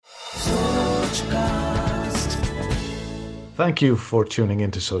Sochcast. Thank you for tuning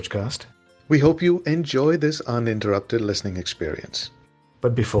into Sochcast. We hope you enjoy this uninterrupted listening experience.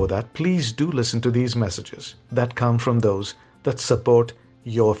 But before that, please do listen to these messages that come from those that support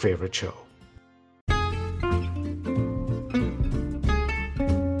your favorite show.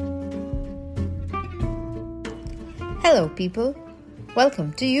 Hello, people.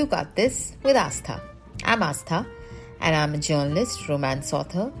 Welcome to You Got This with Astha. I'm Astha, and I'm a journalist, romance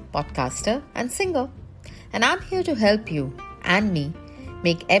author, podcaster, and singer. And I'm here to help you and me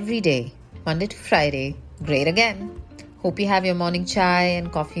make every day, Monday to Friday, great again. Hope you have your morning chai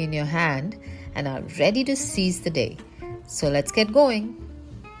and coffee in your hand and are ready to seize the day. So let's get going.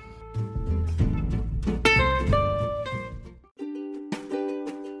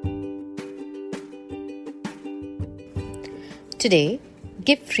 Today,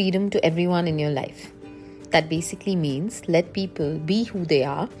 give freedom to everyone in your life. That basically means let people be who they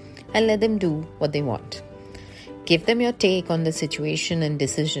are and let them do what they want. Give them your take on the situation and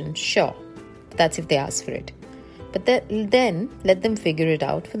decision, sure. That's if they ask for it. But then let them figure it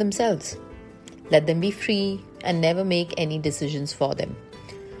out for themselves. Let them be free and never make any decisions for them.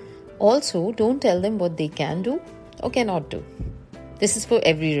 Also, don't tell them what they can do or cannot do. This is for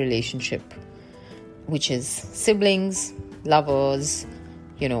every relationship, which is siblings, lovers,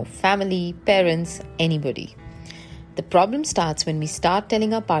 family, parents, anybody. The problem starts when we start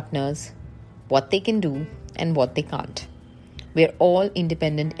telling our partners what they can do and what they can't. We're all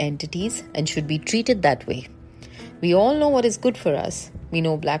independent entities and should be treated that way. We all know what is good for us. We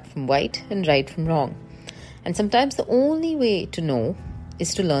know black from white and right from wrong. And sometimes the only way to know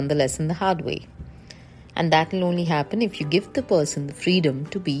is to learn the lesson the hard way. And that will only happen if you give the person the freedom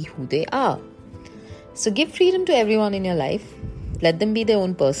to be who they are. So give freedom to everyone in your life. Let them be their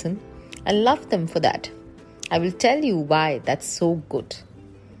own person and love them for that. I will tell you why that's so good.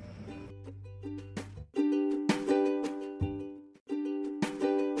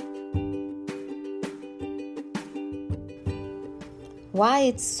 Why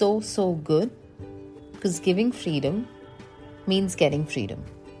it's so good? Because giving freedom means getting freedom.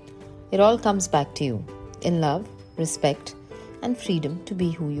 It all comes back to you in love, respect, and freedom to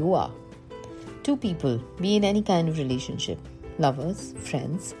be who you are. Two people, be in any kind of relationship, lovers,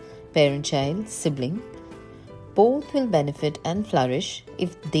 friends, parent-child, sibling, both will benefit and flourish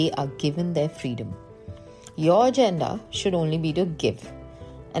if they are given their freedom. Your agenda should only be to give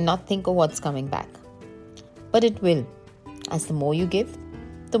and not think of what's coming back. But it will, as the more you give,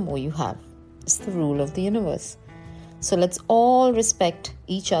 the more you have. It's the rule of the universe. So let's all respect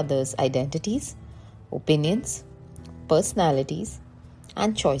each other's identities, opinions, personalities,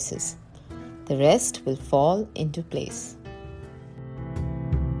 and choices. The rest will fall into place.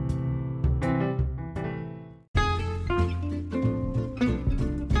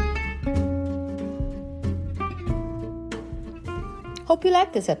 Hope you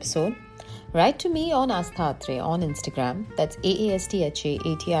like this episode. Write to me on Astha Atre on Instagram, that's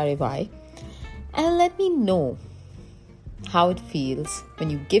AASTHAATRAY, and let me know how it feels when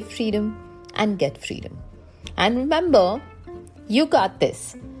you give freedom and get freedom. And remember, you got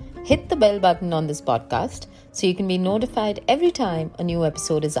this. Hit the bell button on this podcast so you can be notified every time a new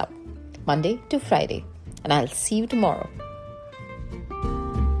episode is up, Monday to Friday. And I'll see you tomorrow.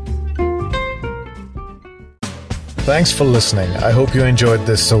 Thanks for listening. I hope you enjoyed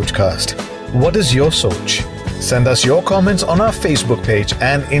this Sochcast. What is your Soch? Send us your comments on our Facebook page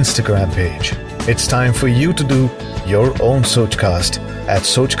and Instagram page. It's time for you to do your own Sochcast at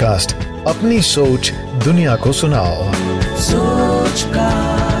Sochcast. Apni Soch Duniya ko sunao.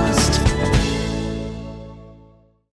 Sochcast.